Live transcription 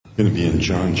We're going to be in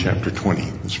John chapter 20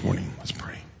 this morning. Let's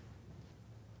pray.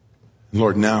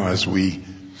 Lord, now as we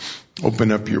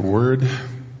open up your word,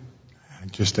 I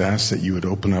just ask that you would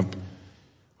open up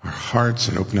our hearts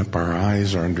and open up our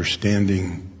eyes, our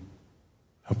understanding.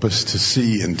 Help us to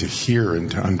see and to hear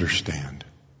and to understand.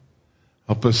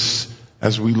 Help us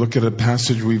as we look at a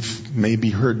passage we've maybe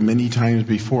heard many times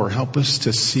before. Help us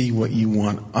to see what you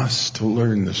want us to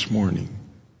learn this morning.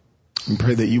 And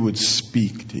pray that you would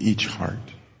speak to each heart.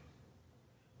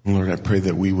 Lord, I pray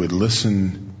that we would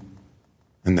listen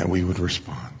and that we would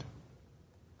respond.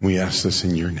 We ask this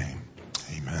in your name.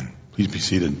 Amen. Please be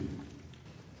seated.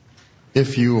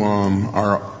 If you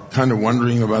are kind of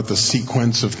wondering about the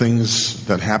sequence of things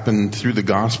that happened through the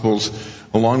Gospels,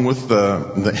 along with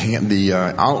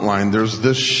the outline, there's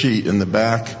this sheet in the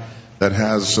back that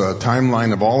has a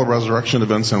timeline of all the resurrection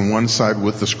events on one side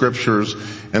with the scriptures,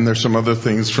 and there's some other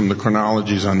things from the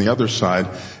chronologies on the other side.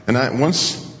 And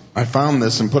once I found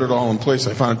this and put it all in place,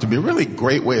 I found it to be a really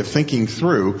great way of thinking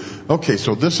through, okay,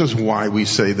 so this is why we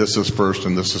say this is first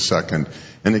and this is second.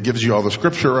 And it gives you all the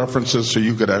scripture references so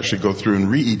you could actually go through and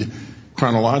read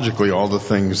chronologically all the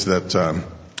things that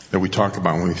we talk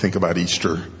about when we think about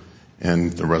Easter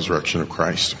and the resurrection of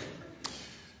Christ.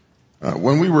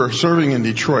 When we were serving in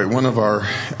Detroit, one of our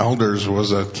elders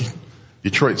was a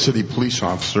Detroit City police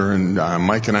officer, and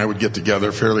Mike and I would get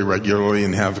together fairly regularly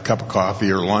and have a cup of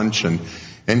coffee or lunch, and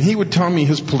he would tell me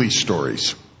his police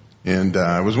stories. And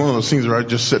it was one of those things where I'd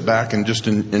just sit back and just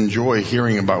enjoy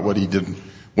hearing about what he did,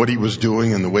 what he was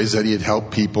doing, and the ways that he had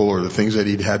helped people or the things that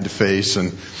he'd had to face.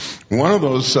 And one of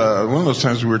those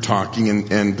times we were talking,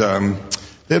 and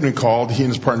they had been called. He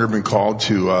and his partner had been called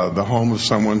to the home of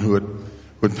someone who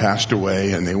had passed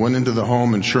away, and they went into the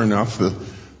home, and sure enough, the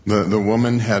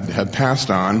woman had passed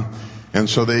on. And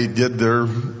so they did their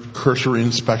cursory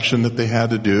inspection that they had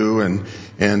to do, and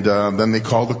then they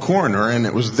called the coroner, and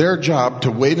it was their job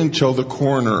to wait until the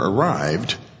coroner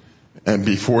arrived and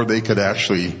before they could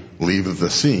actually leave the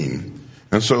scene.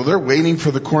 And so they're waiting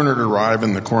for the coroner to arrive,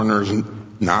 and the coroner's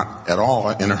not at all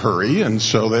in a hurry, and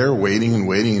so they're waiting and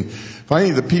waiting. And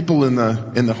finally, the people in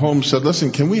the home said,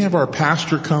 "Listen, can we have our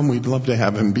pastor come? We'd love to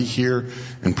have him be here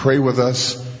and pray with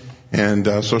us." And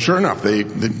so sure enough,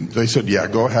 they said, "Yeah,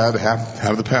 go ahead,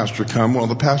 have the pastor come." Well,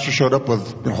 the pastor showed up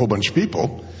with a whole bunch of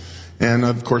people, and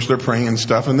of course they're praying and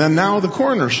stuff. And then now the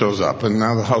coroner shows up, and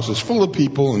now the house is full of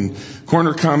people. And the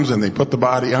coroner comes, and they put the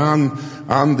body on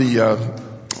the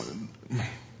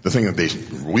thing that they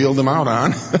wheeled him out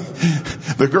on,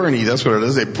 the gurney. That's what it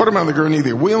is. They put him on the gurney.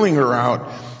 They're wheeling her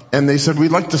out. And they said,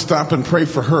 "We'd like to stop and pray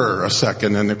for her a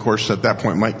second." And of course, at that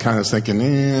point, Mike kind of thinking,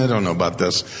 I don't know about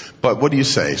this. But what do you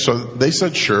say? So they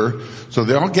said, sure. So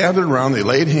they all gathered around. They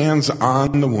laid hands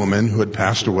on the woman who had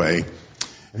passed away.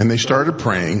 And they started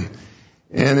praying.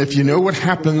 And if you know what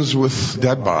happens with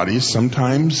dead bodies,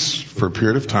 sometimes for a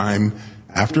period of time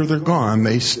after they're gone,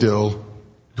 they still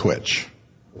twitch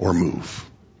or move.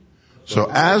 So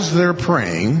as they're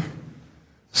praying,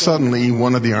 suddenly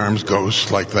one of the arms goes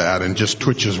like that and just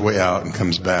twitches way out and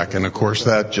comes back. And of course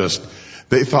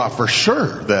they thought for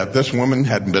sure that this woman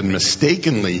had been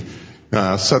mistakenly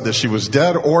said that she was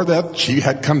dead, or that she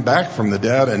had come back from the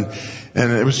dead. And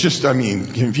it was just,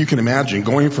 if you can imagine,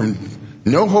 going from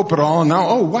no hope at all, and now,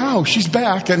 oh wow, she's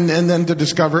back, and then to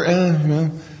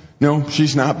discover, no,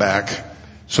 she's not back.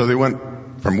 So they went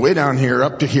from way down here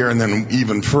up to here, and then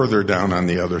even further down on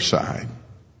the other side.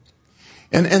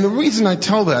 And the reason I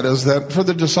tell that is that for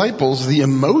the disciples, the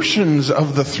emotions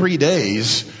of the 3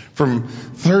 days, from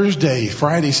Thursday,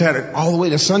 Friday, Saturday, all the way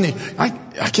to Sunday, I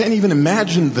can't even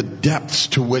imagine the depths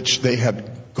to which they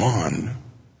had gone.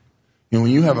 When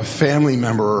you have a family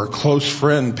member or a close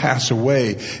friend pass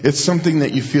away, it's something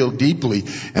that you feel deeply.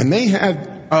 And they had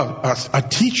a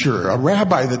teacher, a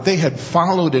rabbi that they had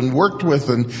followed and worked with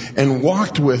and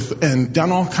walked with and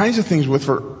done all kinds of things with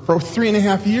for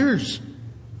 3.5 years.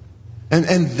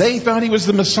 And they thought he was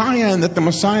the Messiah, and that the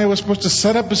Messiah was supposed to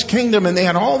set up his kingdom, and they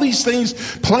had all these things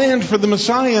planned for the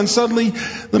Messiah, and suddenly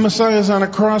the Messiah is on a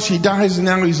cross, he dies, and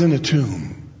now he's in a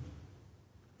tomb.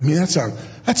 That's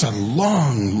a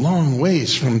long, long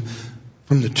ways from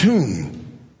the tomb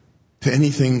to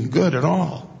anything good at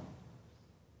all.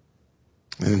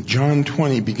 And John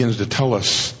 20 begins to tell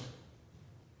us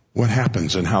what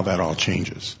happens and how that all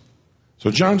changes.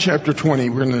 So John chapter 20,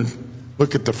 we're going to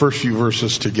look at the first few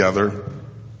verses together.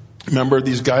 Remember,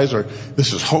 these guys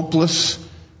this is hopeless.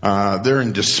 They're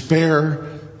in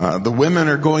despair. The women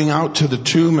are going out to the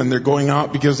tomb, and they're going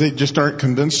out because they just aren't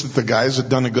convinced that the guys had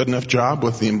done a good enough job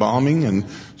with the embalming, and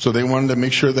so they wanted to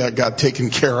make sure that got taken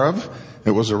care of.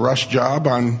 It was a rush job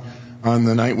on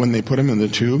the night when they put him in the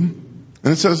tomb.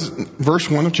 And it says, verse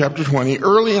 1 of chapter 20,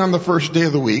 early on the first day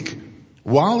of the week,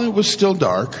 while it was still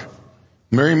dark,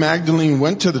 Mary Magdalene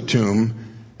went to the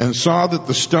tomb and saw that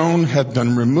the stone had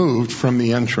been removed from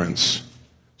the entrance.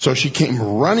 So she came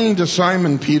running to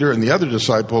Simon Peter and the other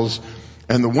disciples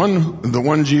and the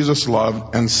one Jesus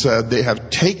loved, and said, they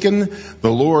have taken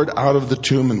the Lord out of the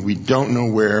tomb and we don't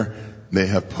know where they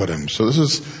have put him. So this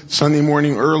is Sunday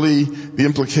morning early. The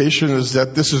implication is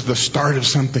that this is the start of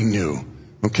something new.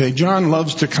 Okay, John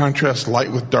loves to contrast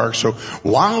light with dark. So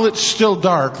while it's still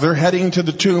dark, they're heading to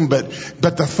the tomb, but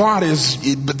the thought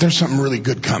is, but there's something really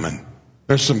good coming.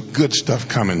 There's some good stuff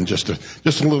coming just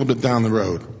a little bit down the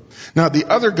road. Now, the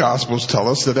other Gospels tell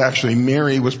us that actually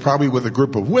Mary was probably with a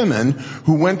group of women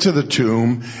who went to the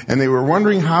tomb, and they were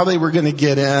wondering how they were going to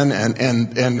get in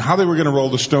and how they were going to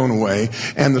roll the stone away.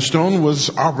 And the stone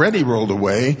was already rolled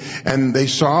away, and they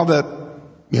saw that,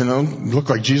 looked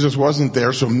like Jesus wasn't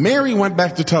there. So Mary went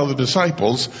back to tell the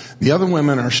disciples. The other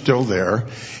women are still there.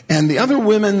 And the other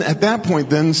women at that point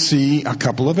then see a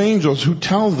couple of angels who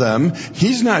tell them,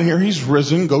 he's not here, he's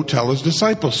risen, go tell his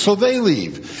disciples. So they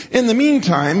leave. In the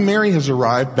meantime, Mary has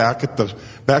arrived back at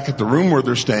the room where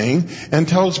they're staying and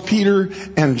tells Peter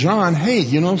and John, hey,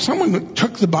 someone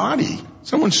took the body.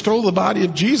 Someone stole the body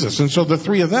of Jesus. And so the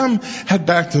three of them head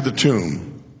back to the tomb.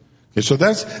 Okay, so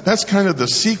that's kind of the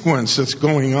sequence that's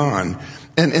going on.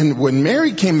 And when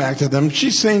Mary came back to them,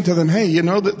 she's saying to them, hey,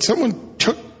 that someone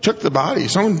took the body.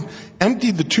 Someone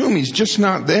emptied the tomb. He's just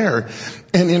not there.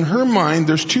 And in her mind,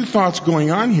 there's two thoughts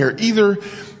going on here. Either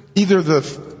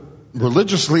the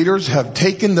religious leaders have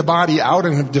taken the body out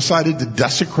and have decided to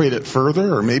desecrate it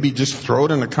further, or maybe just throw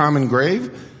it in a common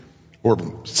grave, or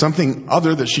something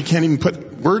other that she can't even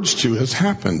put words to has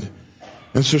happened.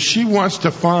 And so she wants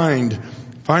to find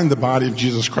the body of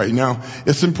Jesus Christ. Now,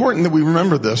 it's important that we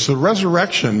remember this. The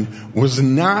resurrection was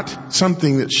not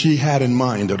something that she had in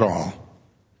mind at all.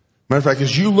 Matter of fact,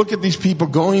 as you look at these people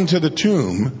going to the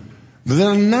tomb,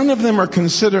 then none of them are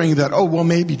considering that,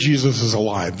 maybe Jesus is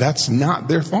alive. That's not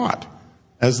their thought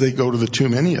as they go to the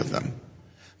tomb, any of them.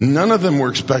 None of them were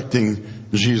expecting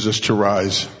Jesus to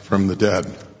rise from the dead.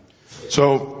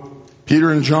 So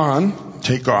Peter and John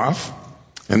take off,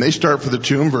 and they start for the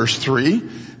tomb, verse 3.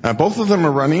 Both of them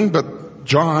are running, but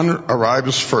John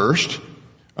arrives first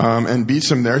and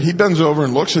beats him there. He bends over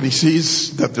and looks, and he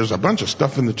sees that there's a bunch of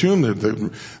stuff in the tomb.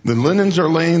 The linens are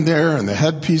laying there, and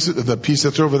the piece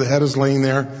that's over the head is laying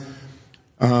there.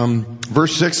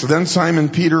 Verse 6, then Simon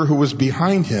Peter, who was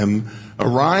behind him,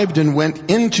 arrived and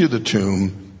went into the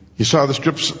tomb. He saw the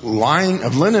strips of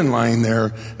linen lying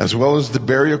there, as well as the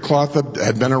burial cloth that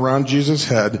had been around Jesus'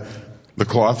 head. The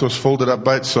cloth was folded up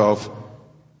by itself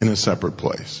in a separate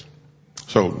place.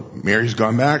 So Mary's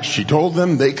gone back. She told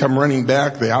them. They come running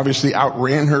back. They obviously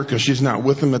outran her because she's not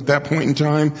with them at that point in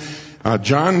time.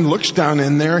 John looks down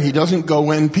in there. He doesn't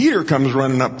go in. Peter comes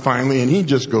running up finally, and he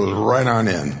just goes right on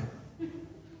in.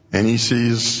 And he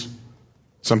sees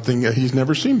something that he's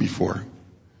never seen before.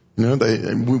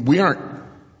 We aren't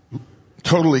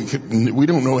totally, we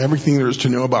don't know everything there is to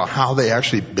know about how they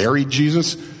actually buried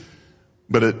Jesus,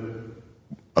 but it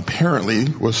apparently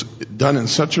was done in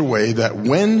such a way that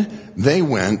when they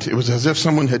went, it was as if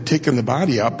someone had taken the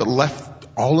body out but left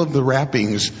all of the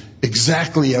wrappings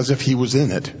exactly as if he was in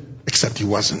it, except he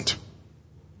wasn't. It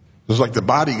was like the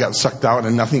body got sucked out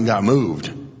and nothing got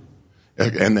moved.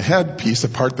 And the head piece, the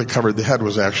part that covered the head,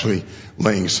 was actually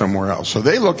laying somewhere else. So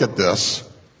they look at this,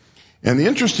 and the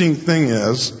interesting thing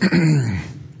is, the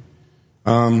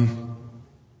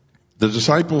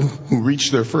disciple who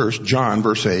reached there first, John,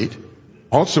 verse 8,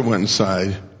 also went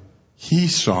inside. He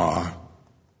saw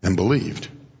and believed.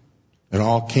 It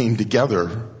all came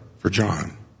together for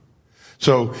John.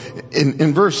 So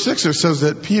in verse 6 it says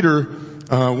that Peter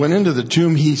went into the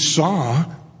tomb. He saw,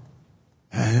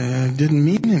 and it didn't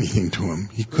mean anything to him.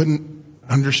 He couldn't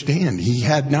understand. He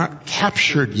had not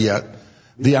captured yet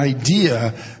the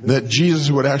idea that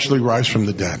Jesus would actually rise from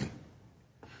the dead.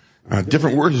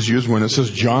 Different word is used when it says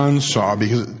John saw,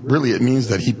 because really it means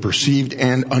that he perceived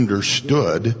and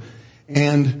understood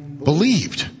and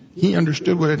believed. He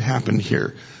understood what had happened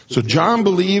here. So John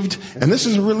believed, and this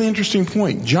is a really interesting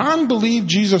point. John believed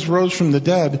Jesus rose from the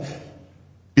dead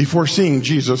before seeing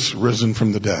Jesus risen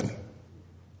from the dead.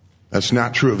 That's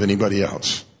not true of anybody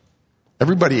else.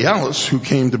 Everybody else who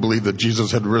came to believe that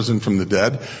Jesus had risen from the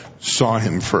dead saw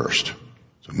him first.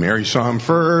 So Mary saw him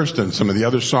first, and some of the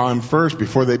others saw him first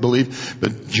before they believed.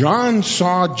 But John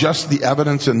saw just the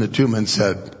evidence in the tomb and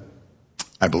said,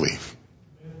 I believe.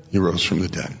 He rose from the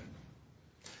dead.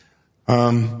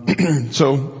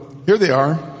 So here they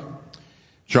are.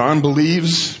 John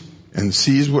believes and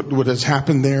sees what has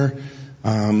happened there.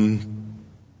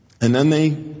 And then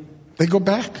they go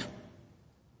back.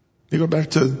 They go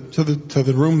back to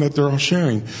the room that they're all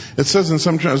sharing. It says in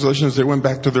some translations they went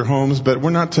back to their homes, but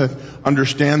we're not to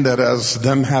understand that as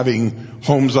them having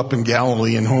homes up in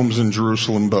Galilee and homes in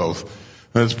Jerusalem both.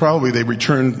 And it's probably they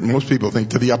returned, most people think,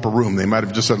 to the upper room. They might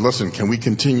have just said, listen, can we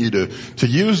continue to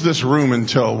use this room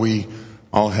until we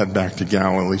all head back to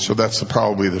Galilee? So that's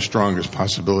probably the strongest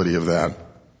possibility of that.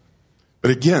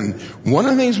 But again, one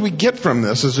of the things we get from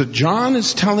this is that John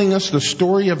is telling us the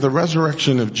story of the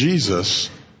resurrection of Jesus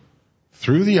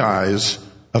through the eyes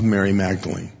of Mary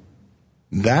Magdalene.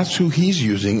 That's who he's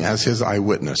using as his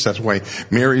eyewitness. That's why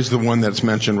Mary's the one that's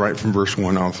mentioned right from verse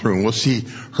 1 on through. And we'll see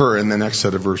her in the next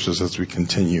set of verses as we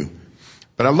continue.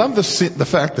 But I love the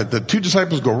fact that the two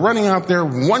disciples go running out there.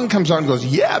 One comes out and goes,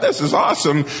 yeah, this is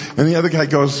awesome. And the other guy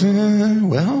goes,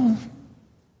 well,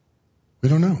 we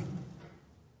don't know.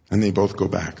 And they both go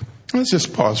back. Let's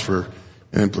just pause for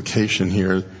an implication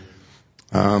here.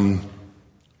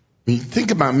 When you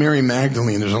think about Mary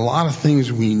Magdalene, there's a lot of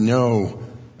things we know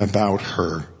about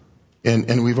her.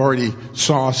 And we've already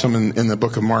saw some in the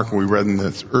book of Mark, we read in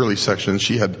the early section.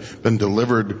 She had been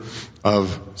delivered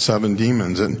of 7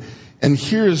 demons. And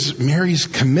here's Mary's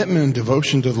commitment and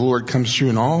devotion to the Lord comes through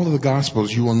in all of the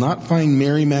Gospels. You will not find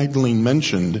Mary Magdalene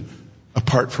mentioned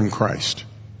apart from Christ.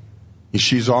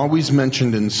 She's always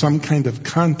mentioned in some kind of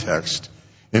context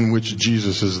in which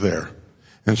Jesus is there.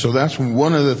 And so that's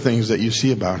one of the things that you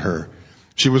see about her.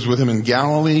 She was with him in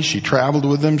Galilee. She traveled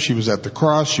with him. She was at the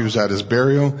cross. She was at his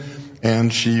burial.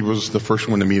 And she was the first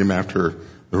one to meet him after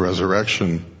the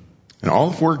resurrection. And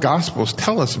all 4 Gospels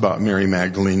tell us about Mary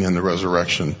Magdalene and the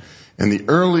resurrection. And the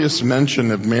earliest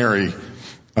mention of Mary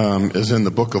is in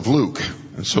the book of Luke.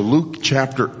 And so Luke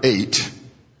chapter 8,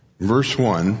 verse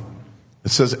 1, it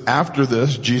says, after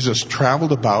this, Jesus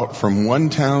traveled about from one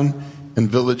town and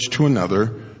village to another,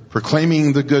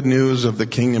 proclaiming the good news of the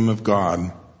kingdom of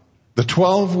God. The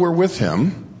 12 were with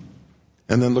him.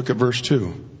 And then look at verse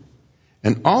 2.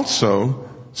 And also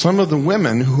some of the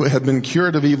women who had been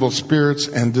cured of evil spirits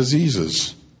and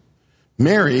diseases.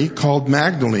 Mary, called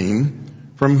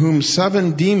Magdalene, from whom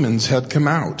 7 demons had come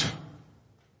out.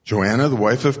 Joanna, the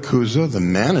wife of Chuza, the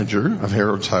manager of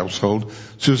Herod's household,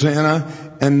 Susanna,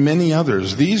 and many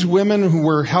others. These women who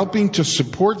were helping to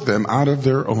support them out of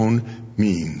their own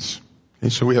means.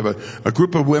 And so we have a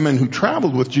group of women who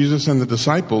traveled with Jesus and the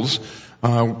disciples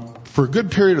for a good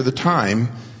period of the time,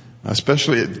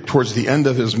 especially towards the end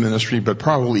of his ministry, but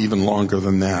probably even longer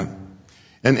than that.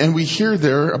 And we hear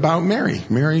there about Mary.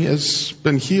 Mary has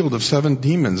been healed of 7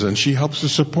 demons, and she helps to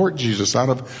support Jesus out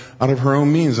of her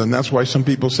own means. And that's why some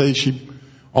people say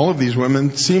all of these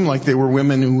women seem like they were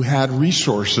women who had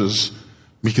resources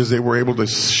because they were able to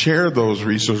share those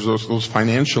resources, those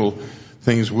financial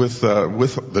things with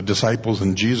the disciples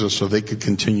and Jesus so they could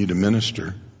continue to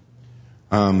minister.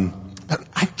 But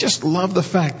I just love the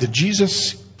fact that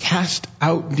Jesus cast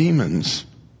out demons.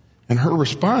 And her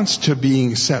response to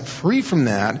being set free from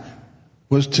that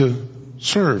was to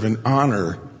serve and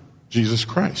honor Jesus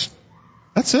Christ.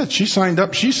 That's it. She signed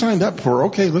up for,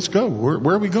 okay, let's go.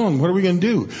 Where are we going? What are we going to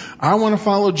do? I want to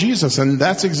follow Jesus. And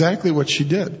that's exactly what she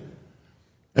did.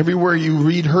 Everywhere you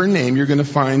read her name, you're going to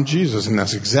find Jesus. And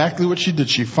that's exactly what she did.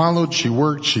 She followed, she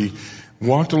worked, she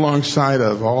walked alongside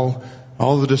of all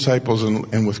the disciples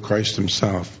and with Christ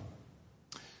himself.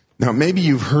 Now, maybe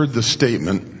you've heard the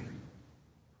statement,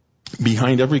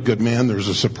 behind every good man, there's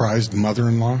a surprised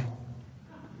mother-in-law.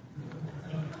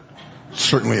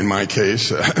 Certainly in my case.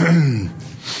 The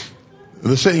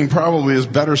saying probably is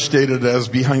better stated as,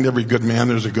 behind every good man,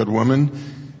 there's a good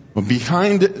woman. Well,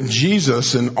 behind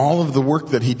Jesus and all of the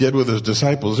work that he did with his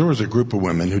disciples, there was a group of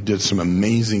women who did some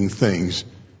amazing things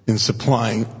in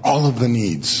supplying all of the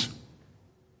needs.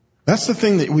 That's the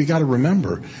thing that we got to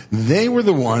remember. They were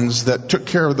the ones that took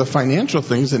care of the financial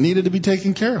things that needed to be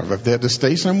taken care of. If they had to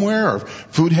stay somewhere or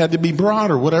food had to be brought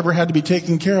or whatever had to be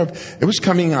taken care of, it was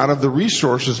coming out of the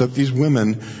resources that these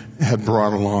women had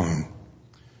brought along.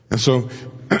 And so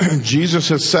Jesus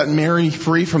has set Mary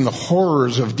free from the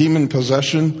horrors of demon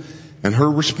possession, and her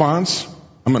response,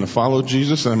 I'm going to follow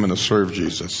Jesus and I'm going to serve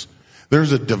Jesus.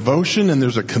 There's a devotion and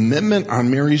there's a commitment on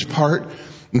Mary's part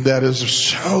that is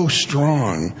so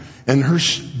strong. And her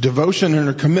devotion and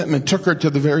her commitment took her to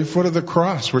the very foot of the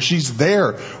cross, where she's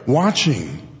there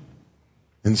watching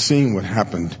and seeing what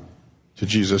happened to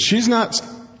Jesus. She's not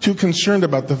too concerned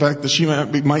about the fact that she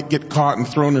might get caught and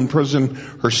thrown in prison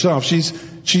herself.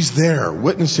 She's there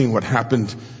witnessing what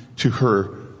happened to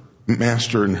her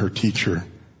master and her teacher.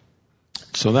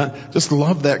 So that, just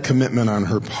love that commitment on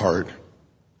her part.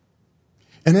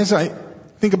 And as I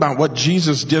think about what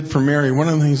Jesus did for Mary, one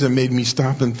of the things that made me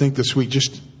stop and think this week,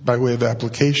 just by way of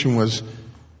application was,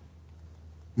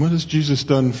 what has Jesus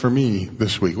done for me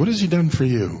this week? What has he done for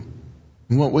you?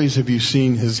 In what ways have you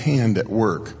seen his hand at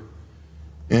work?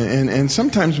 And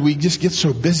sometimes we just get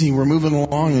so busy, we're moving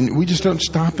along, and we just don't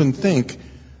stop and think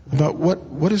about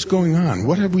what is going on.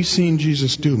 What have we seen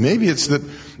Jesus do? Maybe it's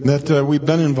that we've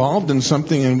been involved in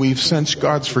something and we've sensed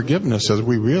God's forgiveness as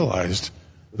we realized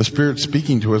the Spirit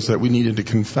speaking to us that we needed to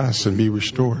confess and be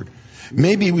restored.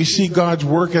 Maybe we see God's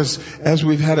work as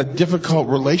we've had a difficult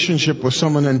relationship with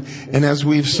someone and as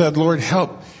we've said, Lord,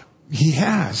 help. He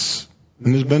has.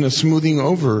 And there's been a smoothing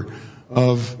over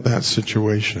of that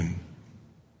situation.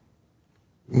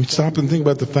 We stop and think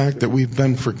about the fact that we've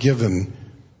been forgiven.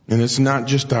 And it's not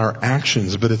just our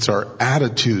actions, but it's our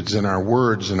attitudes and our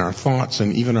words and our thoughts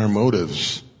and even our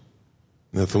motives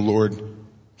that the Lord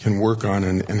can work on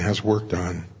and has worked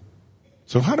on.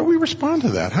 So how do we respond to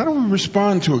that? How do we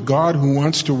respond to a God who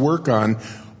wants to work on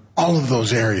all of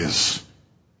those areas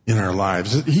in our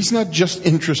lives? He's not just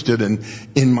interested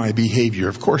in my behavior.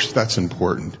 Of course, that's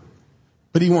important.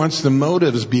 But he wants the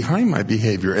motives behind my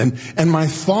behavior and my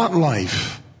thought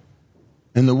life.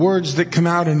 And the words that come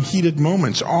out in heated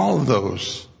moments, all of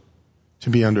those to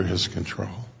be under his control.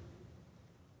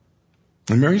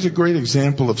 And Mary's a great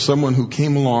example of someone who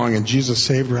came along and Jesus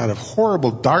saved her out of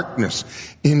horrible darkness,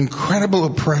 incredible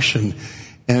oppression.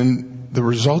 And the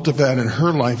result of that in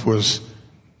her life was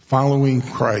following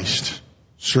Christ,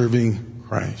 serving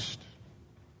Christ.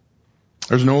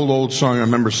 There's an old song I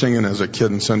remember singing as a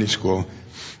kid in Sunday school.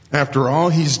 After all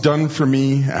he's done for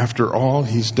me, after all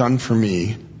he's done for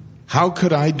me, how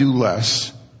could I do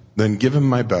less than give him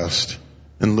my best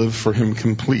and live for him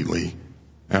completely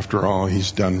after all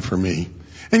he's done for me?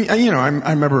 And, I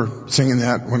remember singing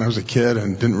that when I was a kid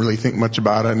and didn't really think much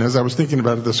about it. And as I was thinking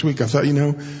about it this week, I thought,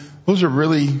 those are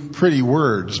really pretty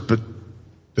words, but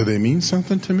do they mean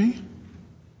something to me?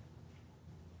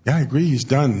 Yeah, I agree. He's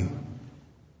done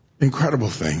incredible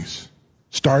things,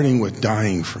 starting with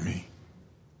dying for me.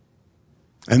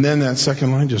 And then that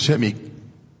second line just hit me.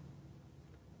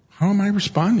 How am I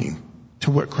responding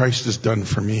to what Christ has done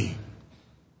for me?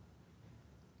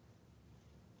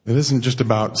 It isn't just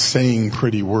about saying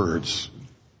pretty words.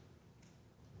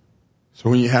 So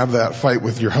when you have that fight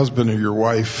with your husband or your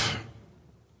wife,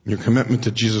 your commitment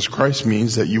to Jesus Christ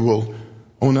means that you will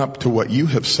own up to what you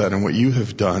have said and what you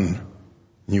have done.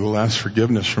 And you will ask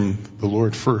forgiveness from the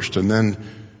Lord first and then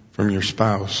from your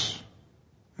spouse.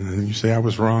 And then you say, I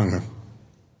was wrong.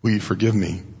 Will you forgive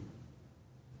me?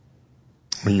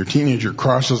 When your teenager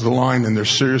crosses the line and they're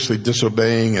seriously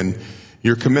disobeying, and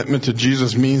your commitment to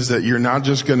Jesus means that you're not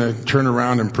just going to turn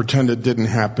around and pretend it didn't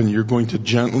happen. You're going to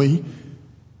gently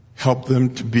help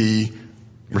them to be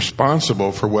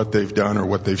responsible for what they've done or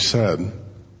what they've said.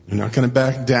 You're not going to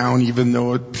back down even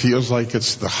though it feels like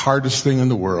it's the hardest thing in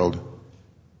the world.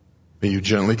 But you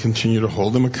gently continue to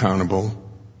hold them accountable,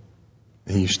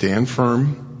 and you stand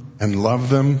firm and love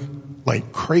them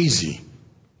like crazy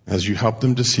as you help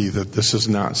them to see that this is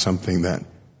not something that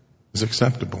is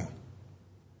acceptable.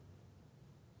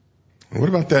 And what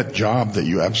about that job that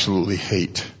you absolutely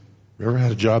hate? You ever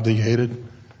had a job that you hated?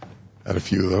 Had a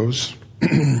few of those.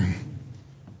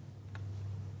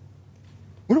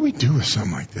 What do we do with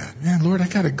something like that? Man, Lord, I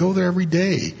got to go there every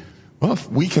day. Well,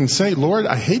 if we can say, Lord,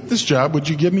 I hate this job. Would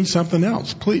you give me something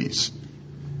else, please?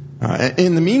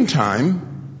 In the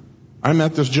meantime, I'm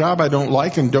at this job I don't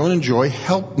like and don't enjoy.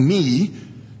 Help me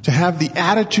to have the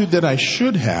attitude that I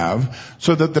should have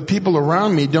so that the people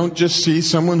around me don't just see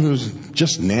someone who's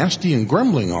just nasty and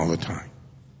grumbling all the time.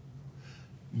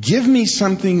 Give me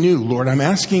something new, Lord. I'm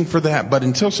asking for that. But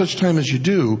until such time as you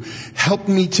do, help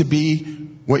me to be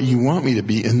what you want me to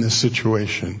be in this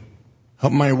situation.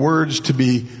 Help my words to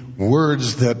be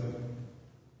words that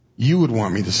you would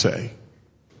want me to say.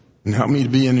 And help me to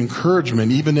be an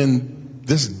encouragement even in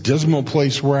this dismal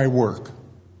place where I work.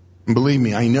 And believe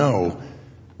me, I know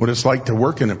what it's like to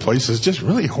work in a place is just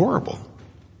really horrible.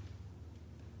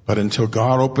 But until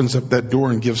God opens up that door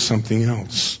and gives something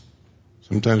else,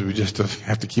 sometimes we just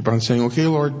have to keep on saying, okay,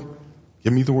 Lord,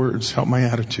 give me the words, help my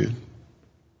attitude.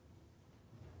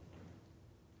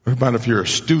 What about if you're a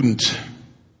student?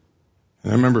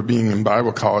 And I remember being in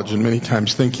Bible college and many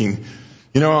times thinking,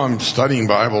 I'm studying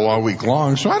Bible all week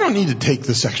long, so I don't need to take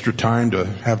this extra time to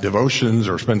have devotions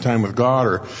or spend time with God.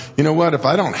 Or, if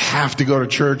I don't have to go to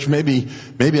church, maybe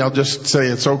I'll just say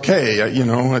it's okay.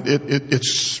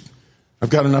 I've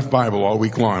got enough Bible all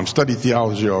week long. I'm studying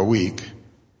theology all week.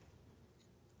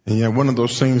 And yet one of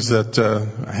those things that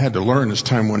I had to learn as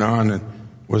time went on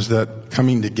was that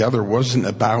coming together wasn't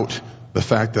about the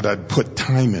fact that I'd put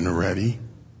time in already.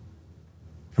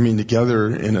 coming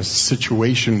together in a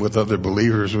situation with other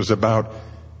believers was about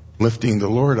lifting the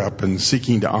Lord up and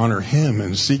seeking to honor Him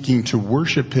and seeking to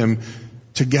worship Him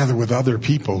together with other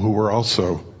people who were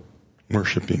also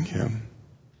worshiping Him.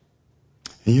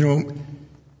 And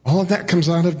all of that comes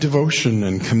out of devotion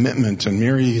and commitment, and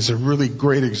Mary is a really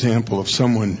great example of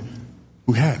someone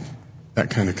who had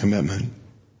that kind of commitment.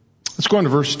 Let's go on to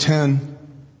verse 10.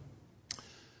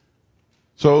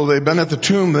 So they've been at the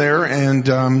tomb there, and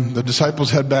the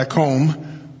disciples head back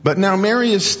home. But now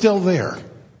Mary is still there.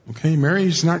 Okay,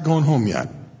 Mary's not going home yet.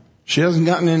 She hasn't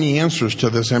gotten any answers to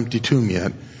this empty tomb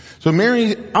yet. So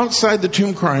Mary outside the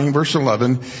tomb crying, verse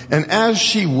 11, and as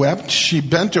she wept, she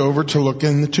bent over to look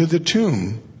into the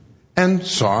tomb and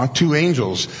saw two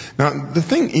angels. Now the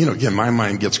thing, again, my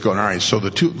mind gets going, all right, so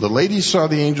the ladies saw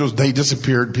the angels, they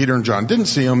disappeared, Peter and John didn't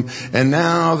see them, and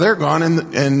now they're gone,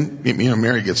 and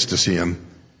Mary gets to see them.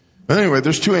 But anyway,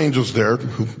 there's two angels there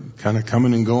who kind of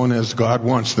coming and going as God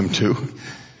wants them to.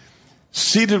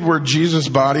 Seated where Jesus'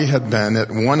 body had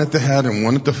been, one at the head and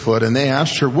one at the foot, and they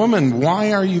asked her, "Woman,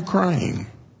 why are you crying?"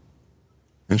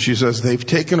 And she says, "They've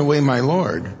taken away my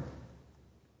Lord,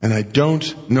 and I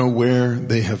don't know where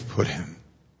they have put him."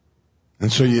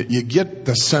 And so you get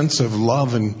the sense of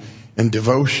love and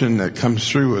devotion that comes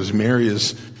through as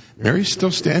Mary's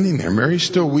still standing there. Mary's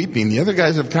still weeping. The other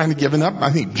guys have kind of given up.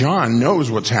 I think John knows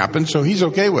what's happened, so he's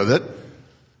okay with it.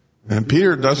 And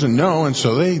Peter doesn't know, and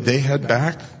so they head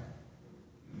back.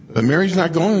 But Mary's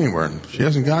not going anywhere. She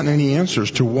hasn't gotten any answers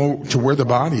to where the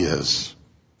body is.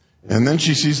 And then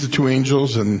she sees the two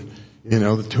angels, and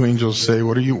the two angels say,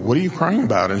 "What are you crying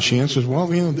about?" And she answers, "Well,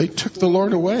 they took the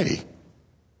Lord away."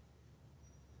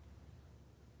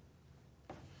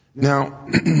 Now,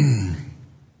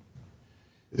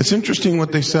 it's interesting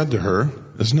what they said to her,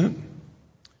 isn't it?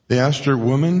 They asked her,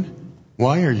 "Woman,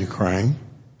 why are you crying?"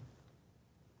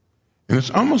 And it's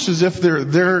almost as if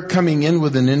they're coming in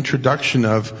with an introduction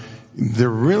of, there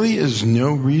really is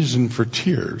no reason for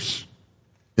tears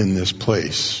in this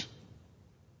place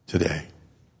today.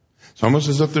 It's almost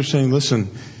as if they're saying, listen,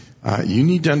 you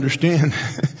need to understand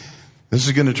this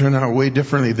is going to turn out way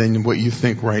differently than what you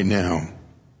think right now.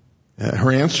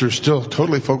 Her answer is still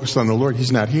totally focused on the Lord.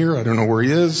 He's not here. I don't know where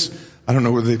he is. I don't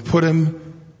know where they put him.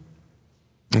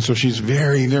 And so she's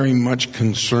very, very much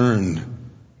concerned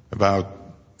about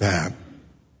that.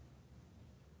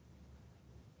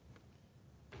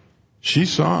 She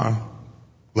saw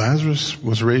Lazarus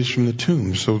was raised from the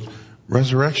tomb, so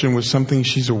resurrection was something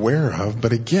she's aware of.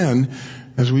 But again,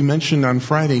 as we mentioned on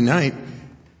Friday night,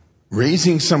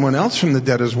 raising someone else from the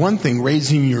dead is one thing.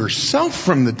 Raising yourself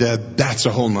from the dead, that's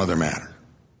a whole nother matter.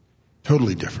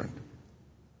 Totally different.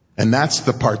 And that's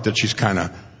the part that she's kind of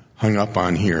hung up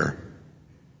on here.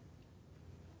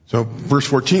 So verse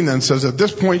 14 then says, at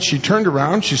this point she turned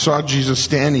around, she saw Jesus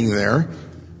standing there,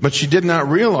 but she did not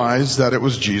realize that it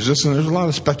was Jesus. And there's a lot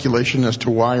of speculation as to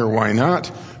why or why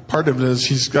not. Part of it is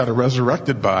he's got a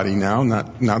resurrected body now,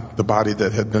 not the body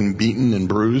that had been beaten and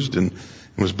bruised and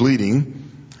was bleeding.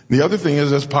 The other thing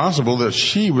is it's possible that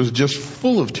she was just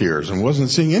full of tears and wasn't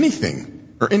seeing anything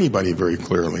or anybody very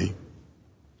clearly.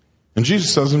 And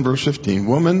Jesus says in verse 15,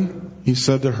 "Woman," he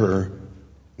said to her,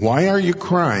 "why are you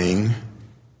crying?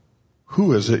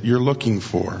 Who is it you're looking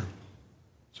for?"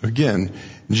 So again,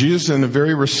 Jesus in a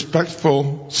very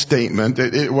respectful statement.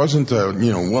 It wasn't a,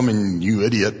 "woman, you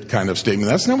idiot" kind of statement.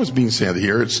 That's not what's being said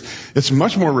here. It's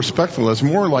much more respectful. It's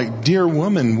more like, "Dear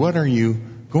woman, what are you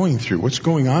going through? What's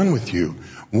going on with you?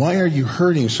 Why are you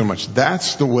hurting so much?"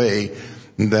 That's the way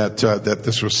that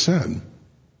this was said.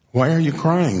 Why are you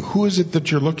crying? Who is it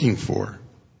that you're looking for?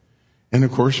 And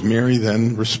of course, Mary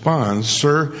then responds,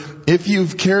 "Sir, if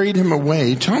you've carried him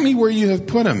away, tell me where you have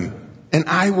put him, and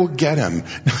I will get him."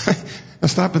 Now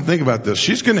stop and think about this.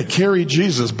 She's going to carry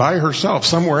Jesus by herself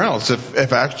somewhere else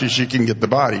if actually she can get the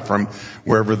body from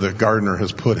wherever the gardener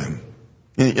has put him.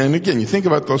 And again, you think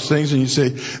about those things and you say,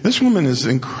 this woman is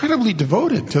incredibly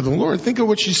devoted to the Lord. Think of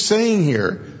what she's saying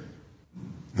here.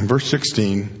 In verse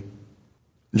 16,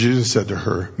 Jesus said to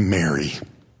her, "Mary,"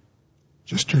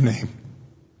 just her name.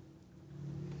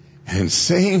 And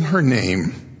saying her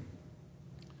name,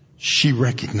 she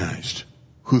recognized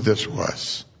who this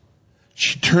was.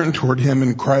 She turned toward him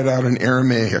and cried out in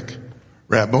Aramaic,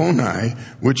 "Rabboni,"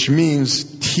 which means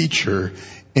teacher.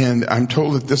 And I'm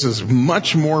told that this is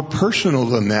much more personal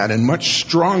than that and much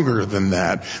stronger than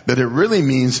that it really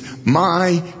means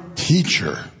my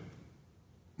teacher.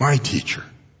 My teacher.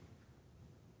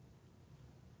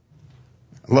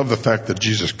 I love the fact that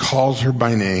Jesus calls her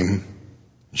by name.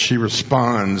 She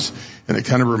responds, and it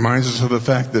kind of reminds us of the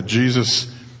fact that Jesus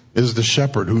is the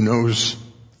shepherd who knows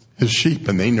his sheep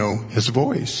and they know his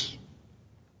voice.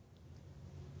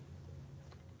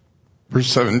 Verse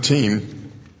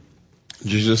 17,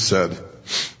 Jesus said,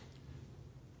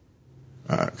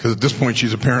 because at this point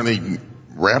she's apparently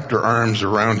wrapped her arms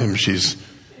around him. She's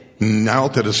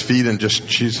knelt at his feet and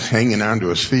she's hanging on to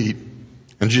his feet.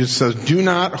 And Jesus says, do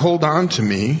not hold on to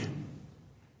me,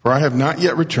 for I have not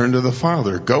yet returned to the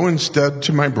Father. Go instead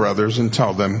to my brothers and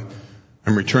tell them,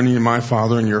 I'm returning to my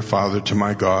Father and your Father, to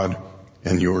my God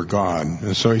and your God.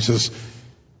 And so he says,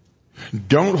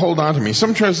 don't hold on to me.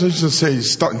 Some translations say,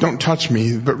 don't touch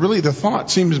me. But really the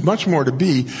thought seems much more to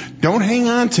be, don't hang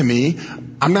on to me.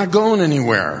 I'm not going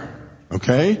anywhere.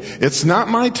 Okay? It's not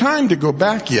my time to go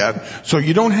back yet, so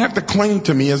you don't have to cling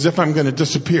to me as if I'm going to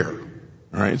disappear.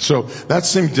 Alright? So that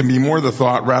seems to be more the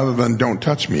thought rather than don't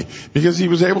touch me. Because he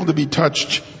was able to be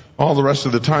touched all the rest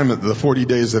of the time, the 40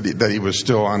 days that he was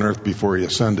still on earth before he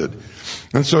ascended.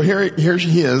 And so here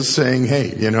he is saying,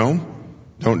 hey,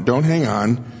 don't hang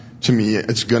on to me.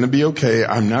 It's going to be okay.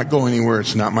 I'm not going anywhere.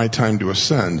 It's not my time to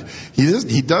ascend.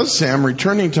 He does say, I'm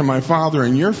returning to my Father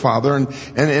and your Father. And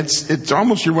it's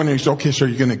almost you're wondering, okay, so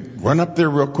you're going to run up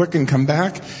there real quick and come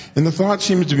back? And the thought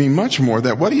seems to be much more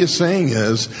that what he is saying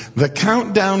is the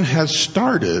countdown has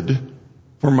started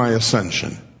for my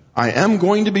ascension. I am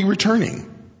going to be returning.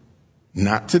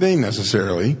 Not today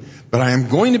necessarily, but I am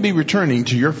going to be returning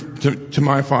to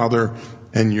my Father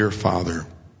and your Father.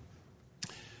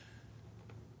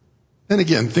 And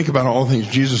again, think about all the things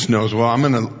Jesus knows. Well,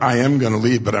 I am going to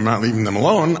leave, but I'm not leaving them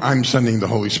alone. I'm sending the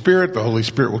Holy Spirit. The Holy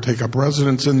Spirit will take up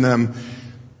residence in them.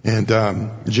 And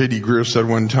J.D. Greer said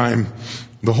one time,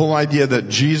 the whole idea that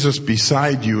Jesus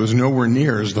beside you is nowhere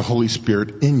near as the Holy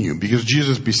Spirit in you. Because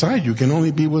Jesus beside you can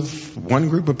only be with one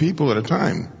group of people at a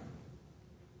time.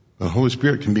 The Holy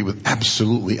Spirit can be with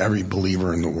absolutely every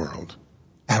believer in the world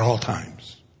at all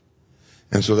times.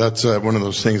 And so that's one of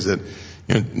those things that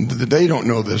they don't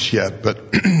know this yet,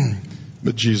 but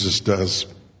Jesus does.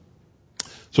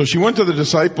 So she went to the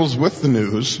disciples with the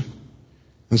news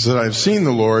and said, I've seen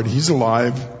the Lord. He's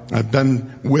alive. I've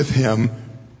been with him.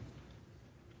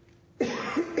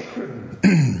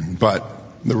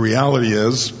 But the reality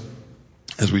is,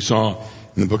 as we saw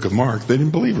in the book of Mark, they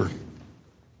didn't believe her.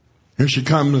 Here she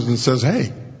comes and says,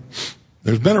 hey,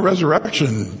 there's been a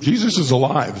resurrection. Jesus is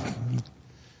alive.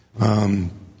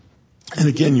 And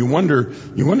again, you wonder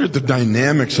the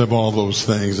dynamics of all those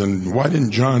things, and why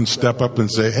didn't John step up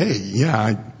and say, hey,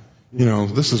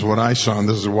 this is what I saw and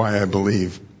this is why I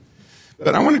believe.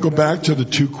 But I want to go back to the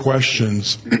two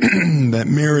questions that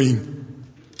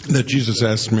Jesus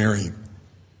asked Mary.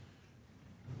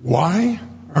 Why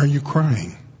are you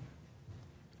crying?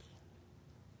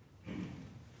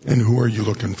 And who are you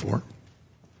looking for?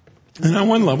 And on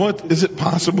one level, is it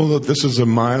possible that this is a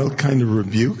mild kind of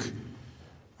rebuke?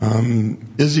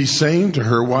 Is he saying to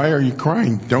her, why are you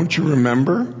crying? Don't you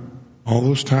remember all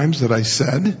those times that I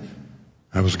said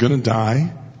I was going to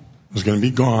die, I was going to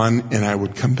be gone, and I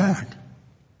would come back?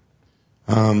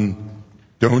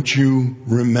 Don't you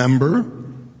remember?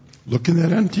 Look in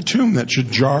that empty tomb. That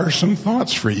should jar some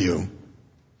thoughts for you.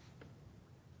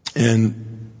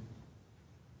 And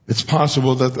it's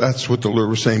possible that that's what the Lord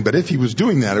was saying. But if he was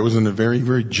doing that, it was in a very,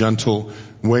 very gentle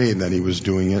way that he was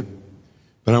doing it.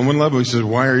 But on one level, he says,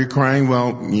 why are you crying?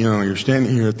 Well, you're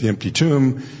standing here at the empty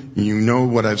tomb. You know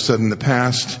what I've said in the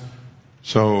past.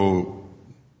 So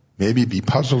maybe be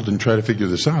puzzled and try to figure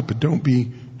this out. But don't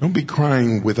be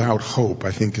crying without hope, I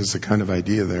think is the kind of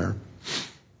idea there.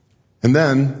 And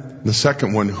then the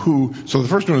second one, who? So the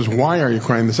first one is, why are you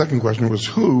crying? The second question was,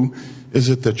 who is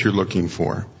it that you're looking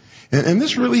for? And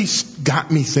this really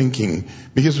got me thinking,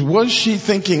 because was she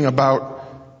thinking about,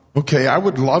 okay, I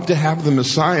would love to have the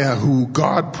Messiah who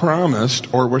God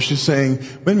promised, or was she saying,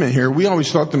 wait a minute here, we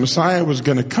always thought the Messiah was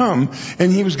going to come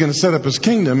and he was going to set up his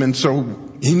kingdom, and so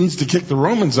he needs to kick the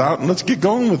Romans out and let's get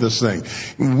going with this thing.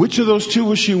 Which of those two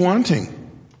was she wanting?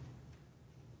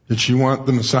 Did she want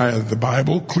the Messiah the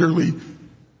Bible clearly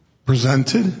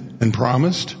presented and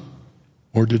promised?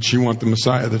 Or did she want the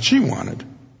Messiah that she wanted?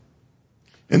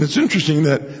 And it's interesting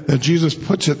that Jesus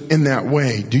puts it in that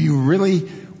way. Do you really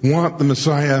want the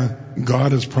Messiah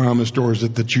God has promised, or is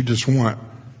it that you just want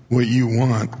what you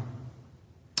want?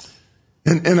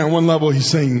 And on one level he's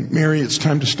saying, Mary, it's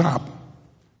time to stop.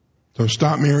 So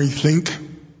stop, Mary, think.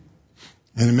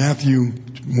 And in Matthew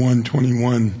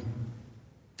 1:21,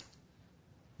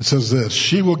 it says this,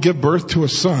 she will give birth to a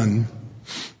son,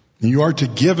 and you are to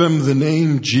give him the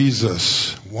name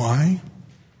Jesus. Why?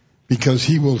 Because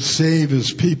he will save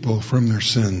his people from their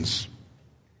sins.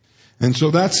 And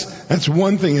so that's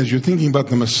one thing as you're thinking about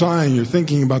the Messiah and you're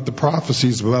thinking about the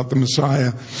prophecies about the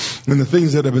Messiah and the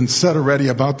things that have been said already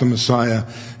about the Messiah.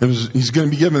 He's going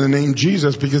to be given the name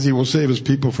Jesus because he will save his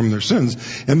people from their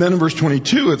sins. And then in verse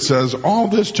 22 it says, all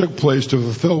this took place to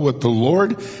fulfill what the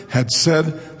Lord had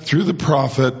said through the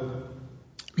prophet,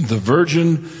 the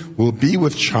virgin will be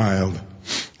with child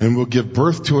and will give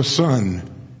birth to a son,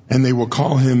 and they will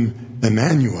call him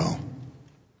Emmanuel,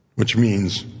 which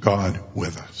means God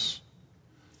with us.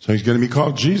 So he's going to be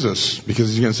called Jesus because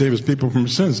he's going to save his people from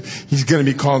sins. He's going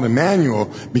to be called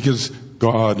Emmanuel because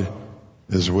God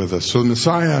is with us. So the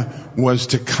Messiah was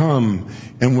to come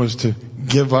and was to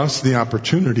give us the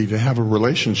opportunity to have a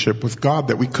relationship with God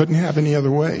that we couldn't have any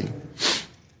other way.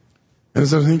 And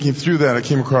as I was thinking through that, I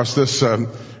came across this,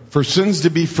 for sins to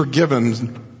be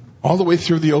forgiven, all the way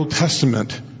through the Old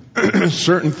Testament,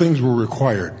 certain things were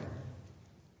required.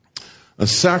 A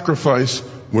sacrifice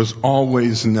was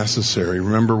always necessary.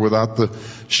 Remember, without the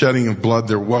shedding of blood,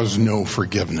 there was no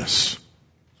forgiveness.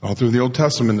 All through the Old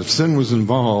Testament, if sin was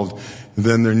involved,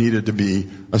 then there needed to be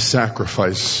a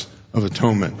sacrifice of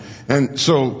atonement. And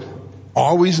so,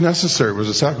 always necessary was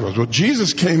a sacrifice. Well,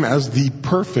 Jesus came as the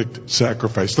perfect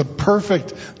sacrifice, the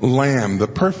perfect lamb, the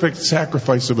perfect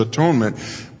sacrifice of atonement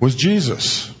was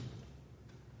Jesus.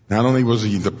 Not only was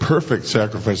he the perfect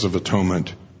sacrifice of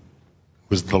atonement,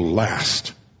 was the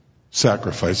last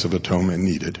sacrifice of atonement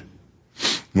needed.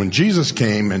 When Jesus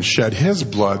came and shed his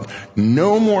blood,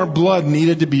 no more blood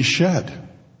needed to be shed.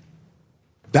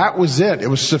 That was it. It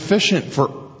was sufficient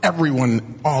for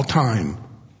everyone, all time.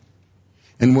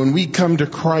 And when we come to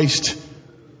Christ,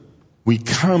 we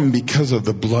come because of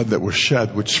the blood that was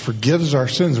shed, which forgives our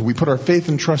sins. We put our faith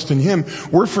and trust in him.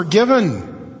 We're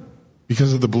forgiven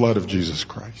because of the blood of Jesus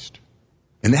Christ.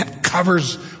 And that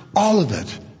covers all of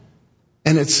it.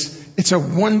 And it's a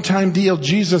one-time deal.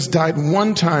 Jesus died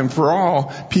one time for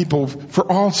all people, for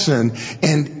all sin.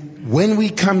 And when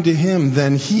we come to him,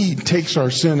 then he takes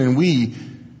our sin and we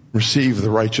receive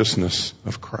the righteousness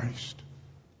of Christ.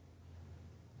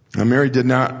 Now, Mary did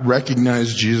not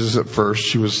recognize Jesus at first.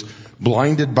 She was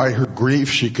blinded by her grief.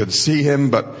 She could see him,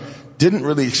 but didn't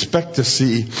really expect to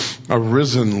see a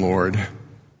risen Lord.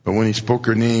 But when he spoke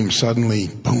her name, suddenly,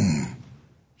 boom,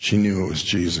 she knew it was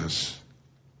Jesus.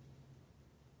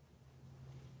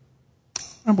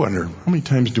 I wonder, how many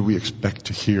times do we expect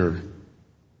to hear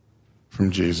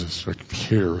from Jesus or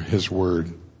hear his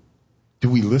word? Do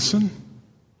we listen?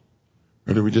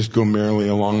 Or do we just go merrily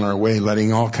along our way,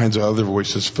 letting all kinds of other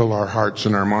voices fill our hearts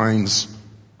and our minds?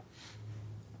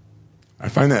 I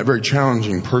find that very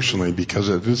challenging personally because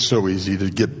it is so easy to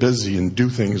get busy and do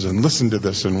things and listen to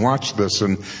this and watch this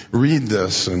and read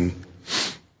this. And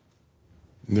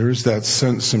there is that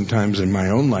sense sometimes in my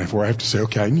own life where I have to say,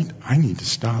 okay, I need to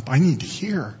stop. I need to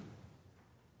hear.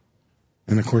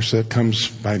 And of course that comes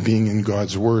by being in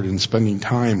God's Word and spending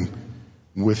time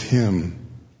with him.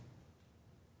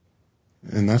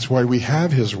 And that's why we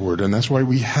have his Word, and that's why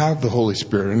we have the Holy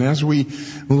Spirit. And as we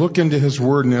look into his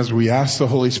Word and as we ask the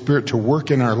Holy Spirit to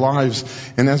work in our lives,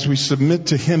 and as we submit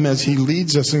to him as he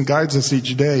leads us and guides us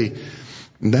each day,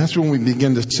 that's when we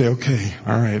begin to say, okay,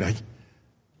 all right,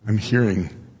 I'm hearing.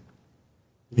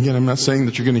 Again, I'm not saying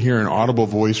that you're going to hear an audible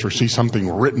voice or see something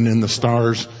written in the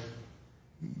stars,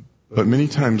 but many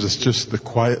times it's just the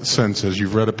quiet sense as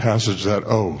you've read a passage that,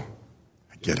 oh,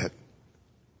 I get it.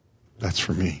 That's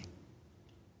for me.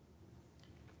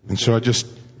 And so I just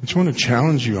want to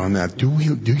challenge you on that. Do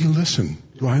you listen?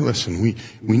 Do I listen?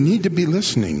 We need to be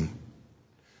listening.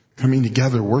 Coming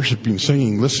together, worshiping,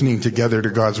 singing, listening together to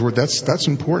God's Word. That's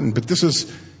important, but this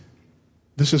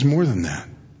is more than that.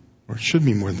 Or it should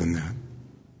be more than that.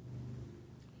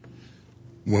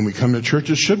 When we come to church,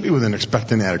 it should be with an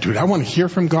expectant attitude. I want to hear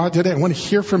from God today. I want to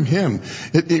hear from him.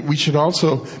 We should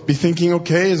also be thinking,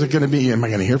 okay, am I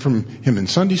going to hear from him in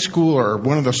Sunday school or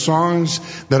one of the songs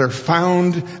that are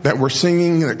found that we're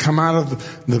singing that come out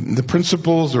of the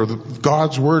principles or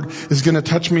God's Word is going to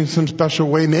touch me in some special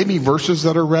way? Maybe verses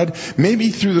that are read. Maybe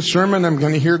through the sermon I'm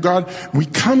going to hear God. We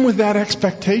come with that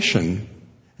expectation.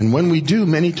 And when we do,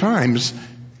 many times,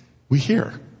 we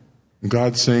hear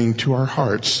God saying to our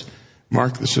hearts,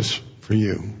 Mark, this is for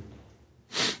you.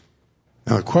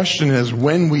 Now the question is,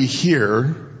 when we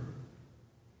hear,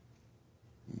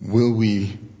 will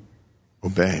we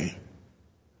obey?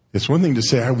 It's one thing to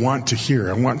say, I want to hear,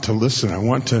 I want to listen, I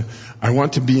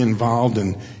want to be involved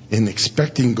in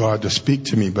expecting God to speak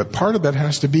to me. But part of that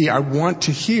has to be, I want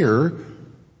to hear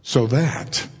so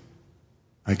that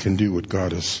I can do what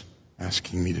God is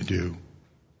asking me to do.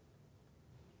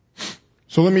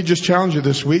 So let me just challenge you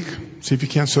this week. See if you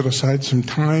can't set aside some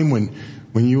time when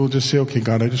you will just say, okay,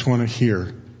 God, I just want to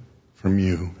hear from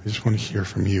you. I just want to hear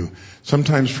from you.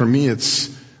 Sometimes for me it's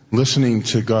listening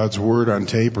to God's word on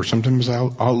tape, or sometimes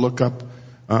I'll look up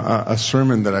a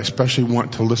sermon that I especially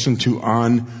want to listen to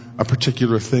on a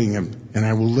particular thing, and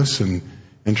I will listen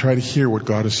and try to hear what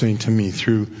God is saying to me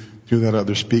through that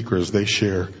other speaker as they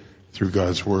share through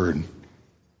God's word.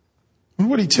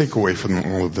 What do we take away from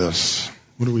all of this?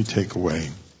 What do we take away?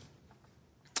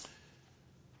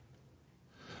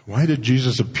 Why did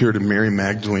Jesus appear to Mary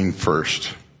Magdalene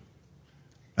first?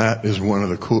 That is one of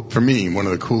the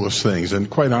coolest things. And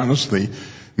quite honestly,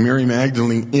 Mary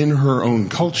Magdalene in her own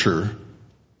culture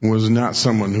was not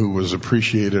someone who was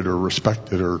appreciated or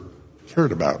respected or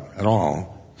cared about at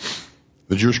all.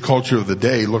 The Jewish culture of the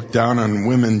day looked down on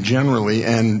women generally,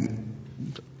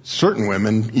 and certain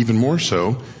women even more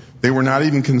so. They were not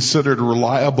even considered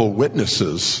reliable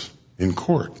witnesses in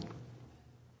court.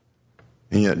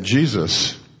 And yet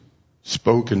Jesus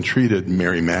spoke and treated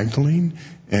Mary Magdalene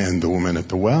and the woman at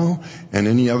the well and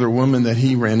any other woman that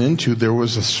he ran into. There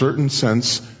was a certain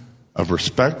sense of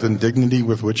respect and dignity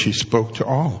with which he spoke to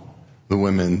all the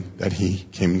women that he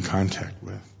came in contact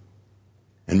with.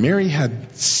 And Mary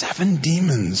had 7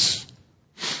 demons.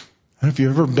 I don't know if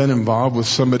you've ever been involved with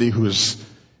somebody who is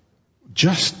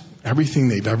just everything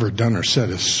they've ever done or said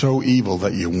is so evil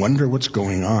that you wonder what's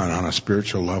going on a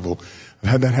spiritual level. I've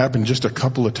had that happen just a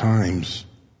couple of times.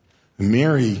 And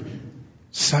Mary,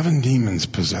 7 demons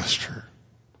possessed her.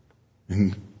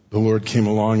 And the Lord came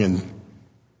along and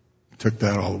took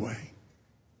that all away.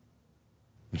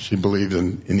 And she believed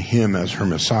in Him as her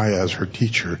Messiah, as her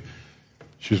teacher.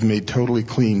 She was made totally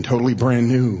clean, totally brand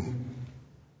new.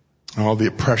 All the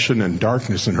oppression and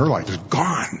darkness in her life is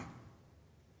gone.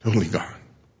 Totally gone.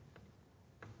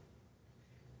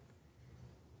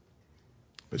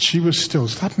 But she was still,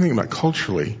 stop thinking about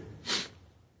culturally.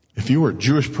 If you were a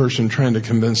Jewish person trying to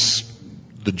convince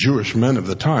the Jewish men of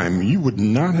the time, you would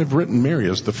not have written Mary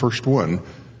as the first one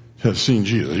to have seen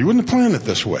Jesus. You wouldn't have planned it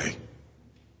this way.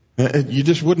 You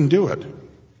just wouldn't do it.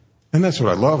 And that's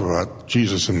what I love about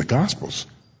Jesus in the Gospels.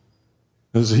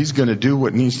 Is He's going to do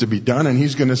what needs to be done, and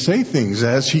He's going to say things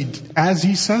as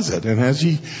He says it. And as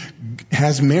He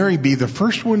has Mary be the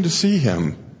first one to see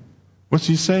Him, what's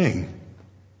He saying?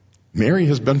 Mary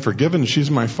has been forgiven. She's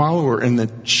my follower, and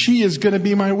that she is going to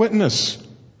be my witness.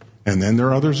 And then there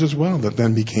are others as well that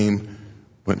then became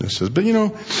witnesses. But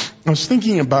I was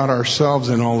thinking about ourselves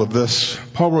in all of this.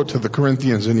 Paul wrote to the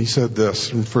Corinthians, and he said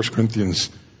this in 1 Corinthians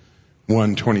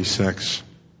 1:26.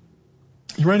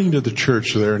 He's writing to the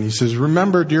church there, and he says,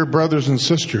 "Remember, dear brothers and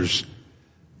sisters,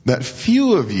 that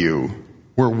few of you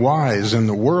were wise in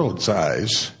the world's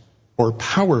eyes, or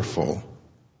powerful,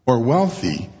 or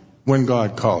wealthy when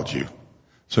God called you."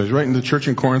 So he's writing to the church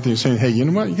in Corinth, and he's saying, hey, you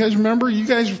know what? You guys remember?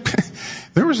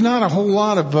 There was not a whole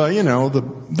lot of,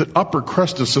 the upper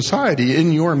crust of society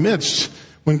in your midst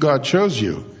when God chose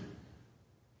you.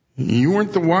 You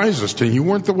weren't the wisest, and you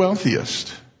weren't the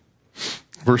wealthiest.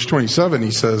 Verse 27,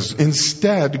 he says,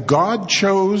 "Instead, God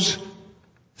chose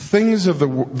things of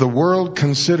the world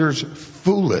considers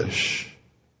foolish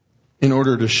in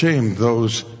order to shame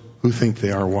those who think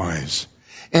they are wise.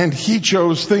 And He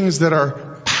chose things that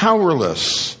are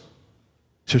powerless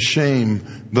to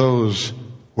shame those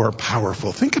who are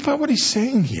powerful." Think about what he's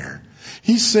saying here.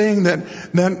 He's saying that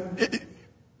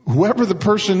whoever the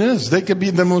person is, they could be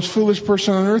the most foolish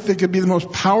person on earth, they could be the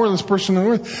most powerless person on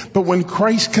earth, but when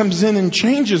Christ comes in and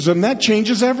changes them, that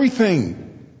changes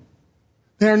everything.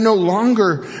 They are no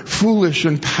longer foolish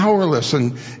and powerless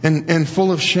and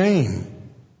full of shame.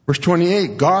 Verse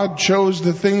 28, "God chose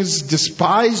the things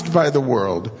despised by the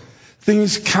world,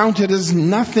 things counted as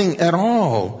nothing at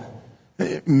all."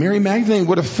 Mary Magdalene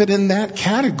would have fit in that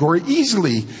category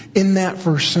easily in that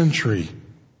first century.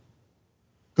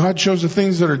 God chose the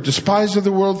things that are despised of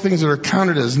the world, things that are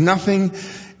counted as nothing,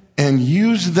 and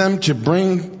used them to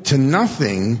bring to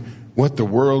nothing what the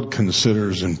world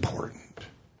considers important.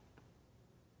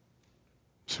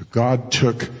 So God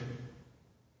took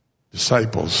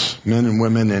disciples, men and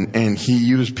women, and He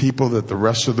used people that the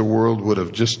rest of the world would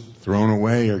have just thrown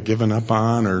away or given up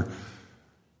on,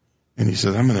 and He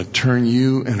said, "I'm going to turn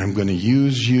you, and I'm going to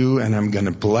use you, and I'm going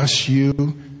to bless you."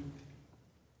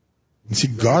 And see,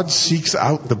 God seeks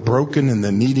out the broken and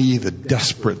the needy, the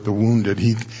desperate, the wounded.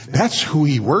 That's who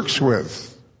He works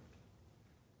with.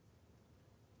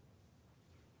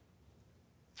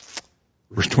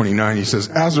 Verse 29, he says,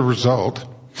 "As a result,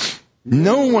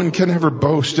 no one can ever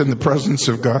boast in the presence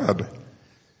of God.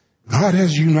 God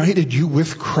has united you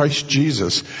with Christ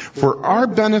Jesus. For our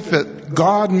benefit,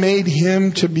 God made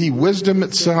him to be wisdom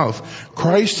itself.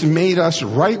 Christ made us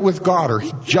right with God, or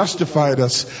he justified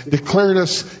us, declared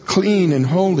us clean and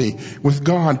holy with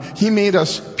God. He made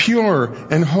us pure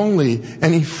and holy,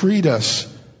 and he freed us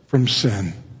from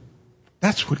sin.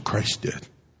 That's what Christ did.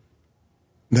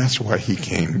 That's why he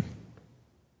came.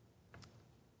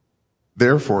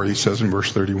 Therefore, he says in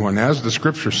verse 31, as the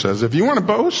scripture says, if you want to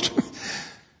boast,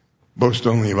 boast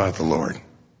only about the Lord.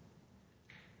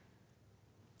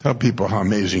 Tell people how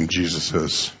amazing Jesus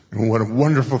is and what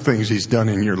wonderful things he's done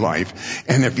in your life.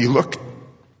 And if you look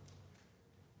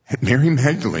at Mary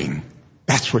Magdalene,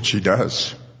 that's what she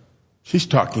does. She's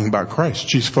talking about Christ.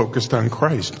 She's focused on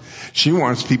Christ. She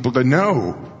wants people to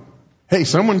know, hey,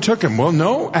 someone took him. Well,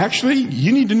 no, actually,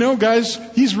 you need to know, guys,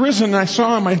 he's risen. I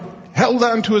saw him. I held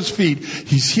on to his feet.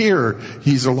 He's here.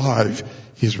 He's alive.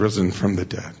 He's risen from the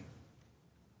dead.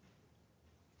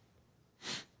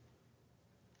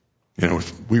 You know,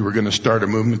 if we were going to start a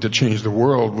movement to change the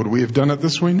world, would we have done it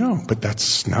this way? No, but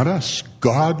that's not us.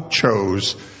 God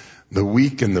chose the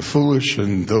weak and the foolish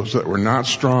and those that were not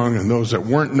strong and those that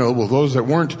weren't noble, those that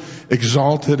weren't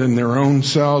exalted in their own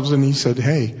selves. And he said,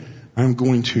 hey, I'm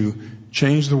going to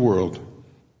change the world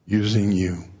using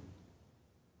you.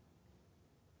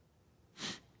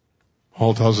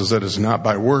 Paul tells us that it's not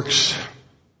by works.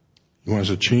 He wants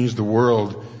to change the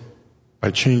world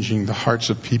by changing the hearts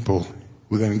of people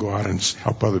who then go out and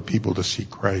help other people to see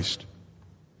Christ.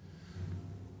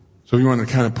 So you want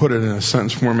to kind of put it in a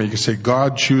sentence form. You can say,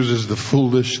 God chooses the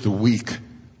foolish, the weak,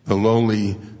 the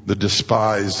lowly, the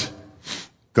despised.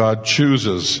 God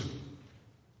chooses.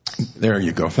 There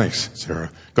you go. Thanks,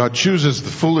 Sarah. God chooses the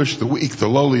foolish, the weak, the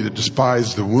lowly, the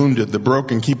despised, the wounded, the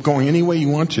broken. Keep going any way you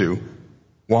want to.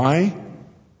 Why?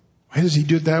 Why does he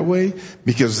do it that way?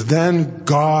 Because then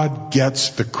God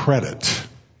gets the credit,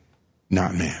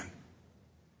 not man.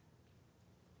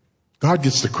 God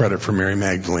gets the credit for Mary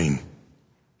Magdalene.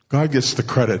 God gets the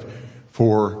credit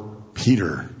for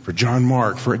Peter, for John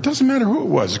Mark, for it doesn't matter who it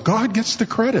was. God gets the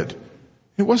credit.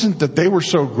 It wasn't that they were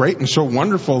so great and so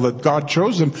wonderful that God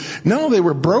chose them. No, they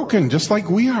were broken just like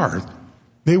we are.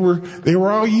 They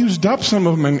were all used up, some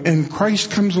of them, and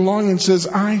Christ comes along and says,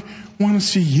 I want to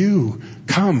see you.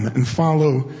 Come and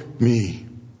follow me.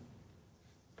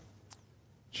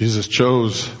 Jesus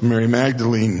chose Mary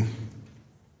Magdalene,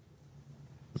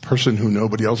 the person who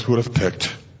nobody else would have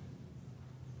picked,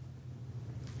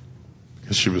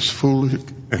 because she was foolish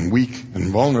and weak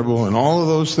and vulnerable and all of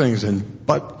those things,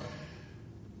 but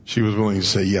she was willing to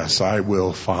say, yes, I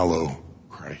will follow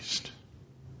Christ.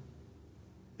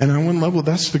 And on one level,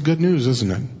 that's the good news,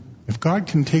 isn't it? If God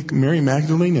can take Mary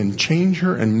Magdalene and change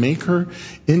her and make her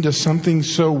into something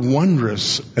so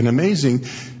wondrous and amazing,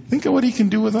 think of what he can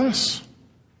do with us.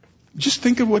 Just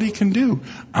think of what he can do.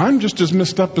 I'm just as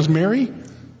messed up as Mary,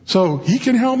 so he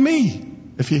can help me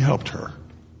if he helped her.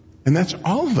 And that's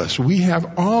all of us. We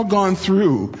have all gone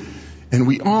through, and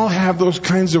we all have those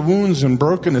kinds of wounds and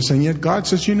brokenness, and yet God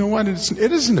says, you know what?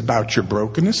 It isn't about your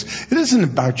brokenness. It isn't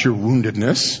about your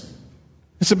woundedness.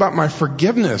 It's about my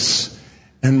forgiveness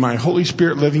and my Holy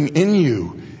Spirit living in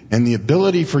you and the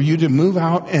ability for you to move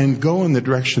out and go in the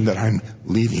direction that I'm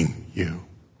leading you.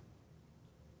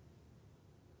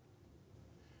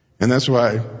 And that's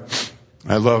why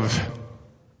I love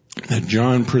that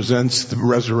John presents the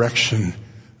resurrection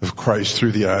of Christ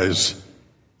through the eyes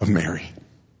of Mary.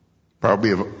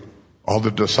 Probably of all the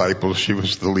disciples, she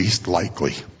was the least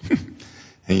likely.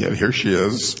 And yet here she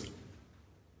is,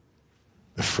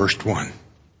 the first one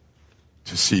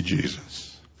to see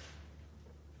Jesus.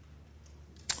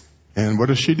 And what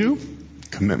does she do?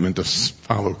 Commitment to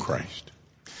follow Christ.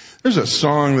 There's a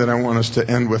song that I want us to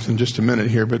end with in just a minute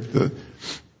here, but the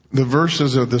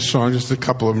verses of this song, just a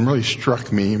couple of them, really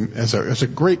struck me as a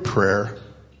great prayer.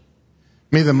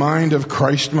 May the mind of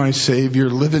Christ my Savior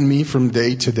live in me from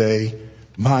day to day,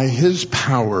 by his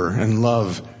power and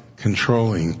love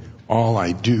controlling all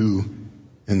I do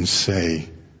and say.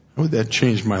 How would that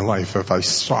change my life if I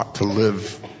sought to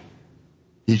live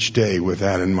each day with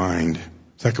that in mind?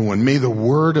 Second one, may the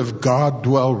word of God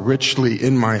dwell richly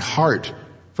in my heart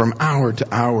from hour to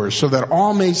hour, so that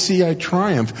all may see I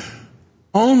triumph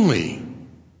only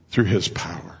through his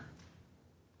power.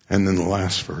 And then the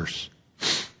last verse.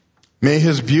 May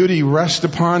his beauty rest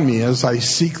upon me as I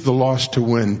seek the lost to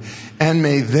win, and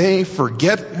may they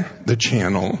forget the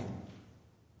channel,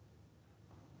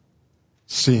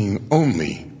 seeing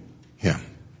only him.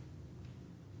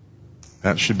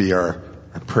 That should be our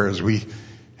prayers. We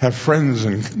have friends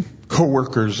and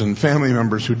coworkers and family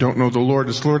members who don't know the Lord.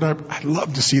 It's, Lord, I'd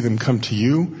love to see them come to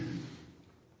you.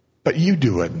 But you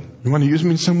do it. You want to use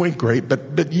me in some way? Great.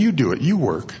 But you do it. You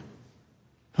work.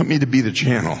 Help me to be the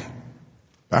channel.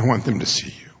 I want them to see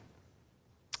you.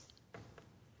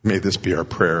 May this be our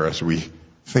prayer as we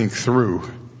think through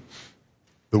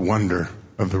the wonder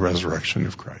of the resurrection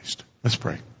of Christ. Let's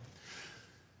pray.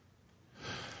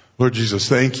 Lord Jesus,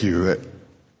 thank you that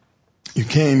you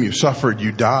came, you suffered,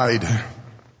 you died,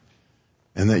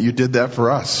 and that you did that for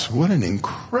us. What an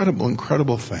incredible,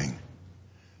 incredible thing.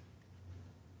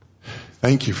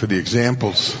 Thank you for the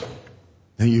examples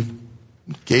that you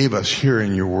gave us here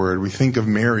in your word. We think of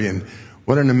Mary and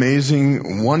what an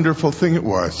amazing, wonderful thing it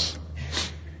was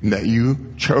that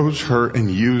you chose her and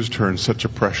used her in such a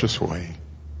precious way.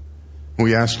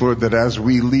 We ask, Lord, that as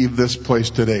we leave this place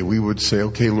today, we would say,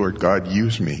 okay, Lord God,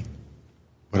 use me,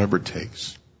 whatever it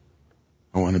takes.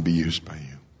 I want to be used by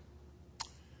you.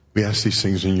 We ask these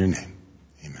things in your name.